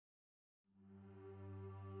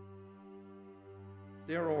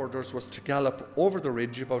Their orders was to gallop over the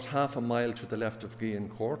ridge about half a mile to the left of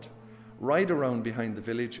Guyancourt, ride around behind the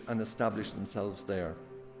village and establish themselves there.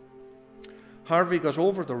 Harvey got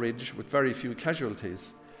over the ridge with very few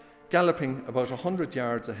casualties, galloping about 100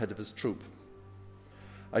 yards ahead of his troop.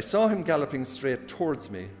 I saw him galloping straight towards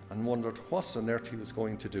me and wondered what on earth he was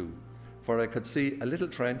going to do, for I could see a little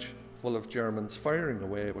trench full of Germans firing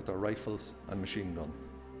away with their rifles and machine gun.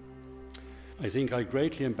 I think I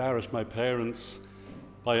greatly embarrassed my parents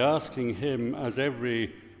by asking him, as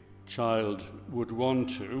every child would want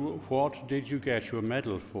to, what did you get your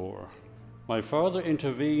medal for? My father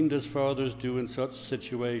intervened as fathers do in such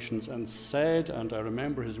situations and said, and I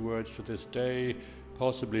remember his words to this day,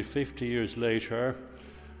 possibly 50 years later,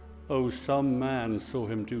 "Oh, some man saw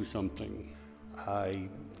him do something." I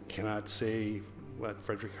cannot say what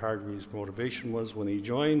Frederick Harvey's motivation was when he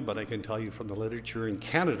joined, but I can tell you from the literature in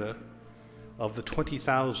Canada, of the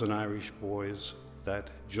 20,000 Irish boys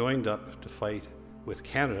that joined up to fight with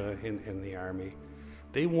Canada in the army,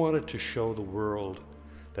 they wanted to show the world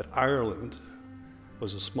that Ireland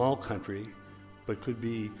was a small country but could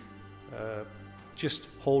be just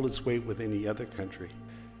hold its weight with any other country.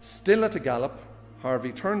 Still at a gallop,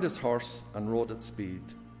 Harvey turned his horse and rode at speed.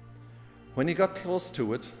 When he got close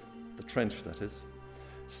to it, the trench that is,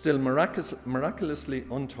 still miraculously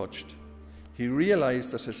untouched, he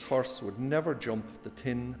realized that his horse would never jump the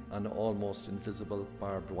thin and almost invisible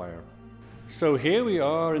barbed wire. So here we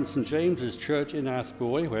are in St. James's Church in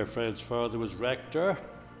Athboy, where Fred's father was rector,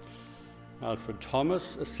 Alfred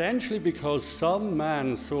Thomas, essentially because some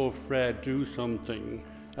man saw Fred do something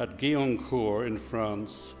at Guyancourt in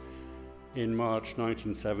France in March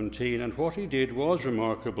 1917, and what he did was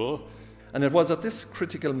remarkable. And it was at this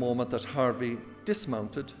critical moment that Harvey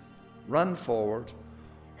dismounted, ran forward,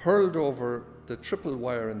 hurled over the triple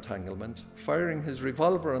wire entanglement. Firing his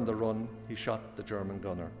revolver on the run, he shot the German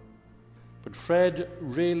gunner. But Fred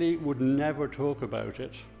really would never talk about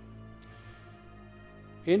it.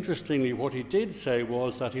 Interestingly, what he did say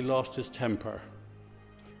was that he lost his temper.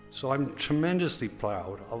 So I'm tremendously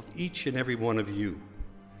proud of each and every one of you,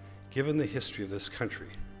 given the history of this country,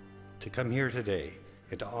 to come here today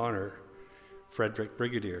and to honor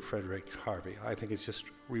Brigadier Frederick Harvey. I think it's just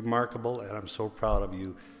remarkable, and I'm so proud of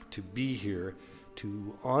you to be here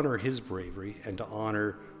to honor his bravery and to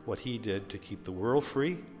honor what he did to keep the world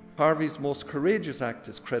free. Harvey's most courageous act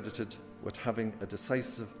is credited with having a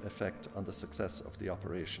decisive effect on the success of the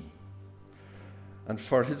operation. And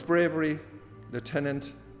for his bravery,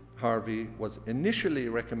 Lieutenant Harvey was initially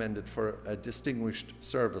recommended for a Distinguished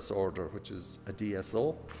Service Order, which is a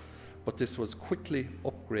DSO, but this was quickly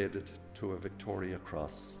upgraded to a Victoria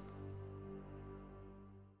Cross.